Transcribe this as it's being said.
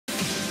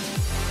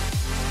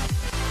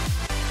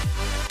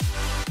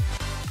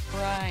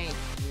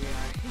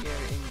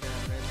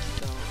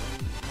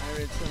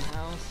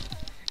house.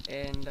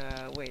 And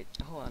wait,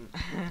 hold on.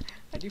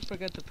 I did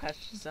forget to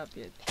patch this up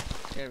yet.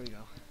 There we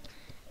go.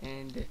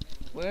 And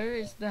where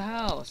is the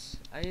house?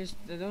 I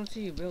don't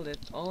see you build it.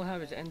 All I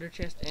have is ender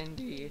chest and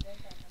the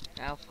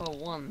alpha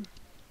 1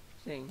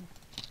 thing.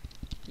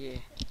 Yeah.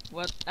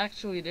 But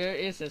actually there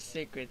is a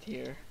secret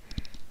here.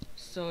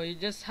 So you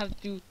just have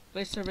to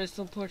place a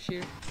redstone torch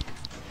here.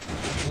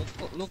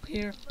 Look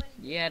here.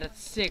 Yeah,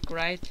 that's sick,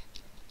 right?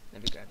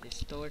 Let me grab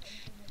this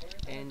torch.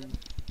 And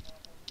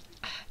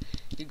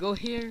you go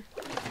here.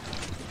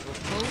 Go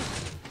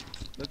close.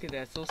 Look at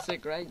that, so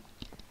sick, right?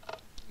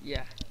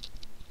 Yeah.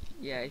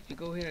 Yeah, if you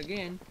go here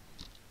again,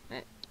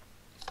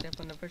 step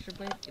on the pressure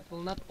plate, it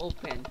will not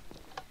open.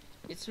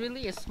 It's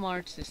really a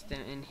smart system.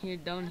 And here,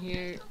 down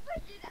here,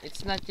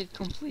 it's not yet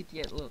complete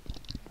yet. Look,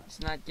 it's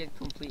not yet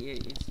complete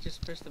yet. It's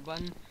just press the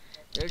button.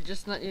 They're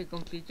just not yet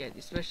complete yet,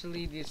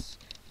 especially this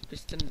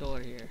piston door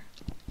here.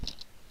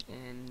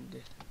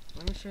 And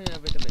let me show you a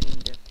bit of an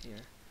in-depth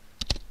here.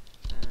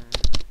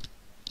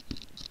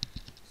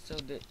 So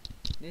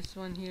this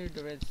one here,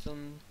 the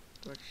redstone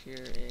torch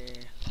here,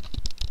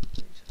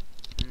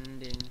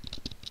 and then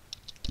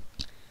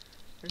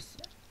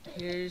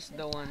here's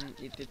the one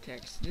it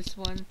detects. This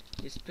one,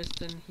 this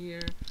piston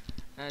here,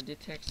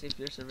 detects if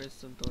there's a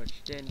redstone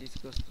torch. Then this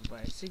goes by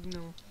a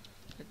signal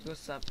that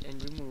goes up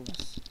and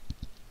removes.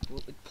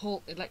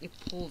 It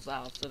pulls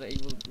out so that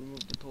it will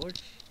remove the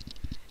torch.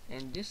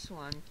 And this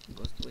one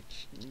goes to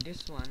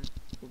this one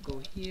will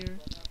go here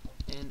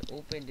and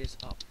open this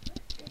up.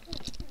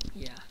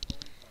 Yeah.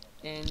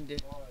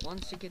 And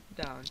once you get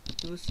down,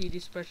 you'll see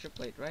this pressure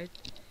plate right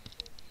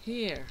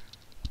here.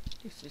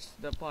 This is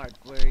the part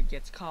where it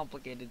gets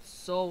complicated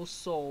so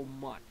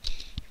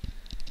much.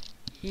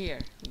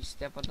 Here, we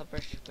step on the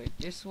pressure plate.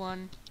 This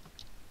one,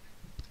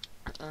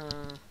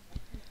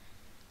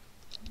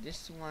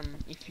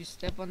 if you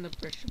step on the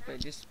pressure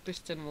plate, this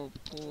piston will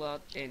pull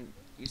out, and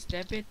you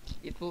step it,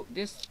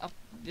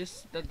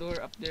 the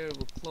door up there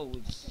will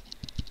close.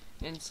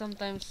 And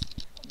sometimes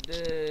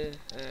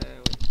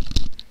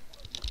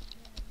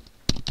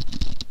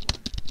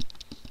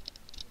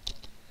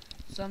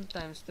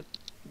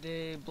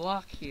the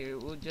block here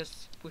will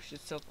just push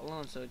itself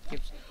alone, so it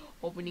keeps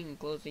opening and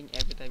closing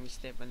every time you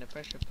step on the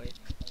pressure plate.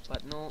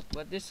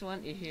 But this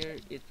one here,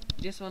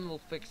 this one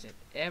will fix it.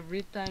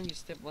 Every time you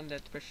step on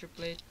that pressure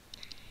plate,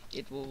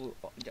 it will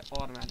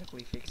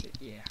automatically fix it.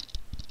 Yeah,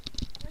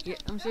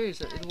 I'm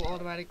serious, it will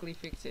automatically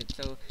fix it.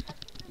 So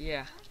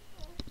yeah,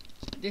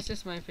 this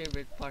is my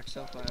favorite part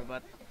so far.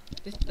 But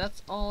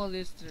that's all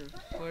this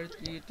for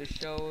you to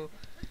show.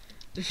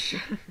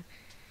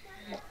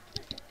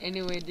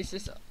 Anyway, this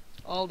is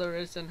all the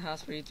redstone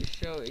has for you to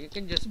show. You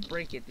can just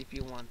break it if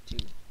you want to.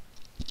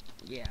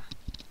 Yeah,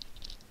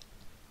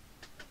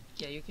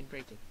 you can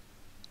break it.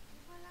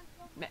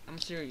 I'm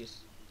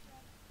serious.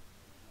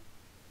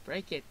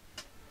 Break it.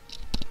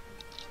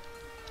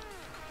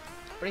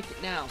 Break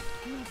it now.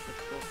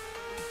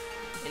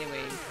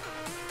 Anyway,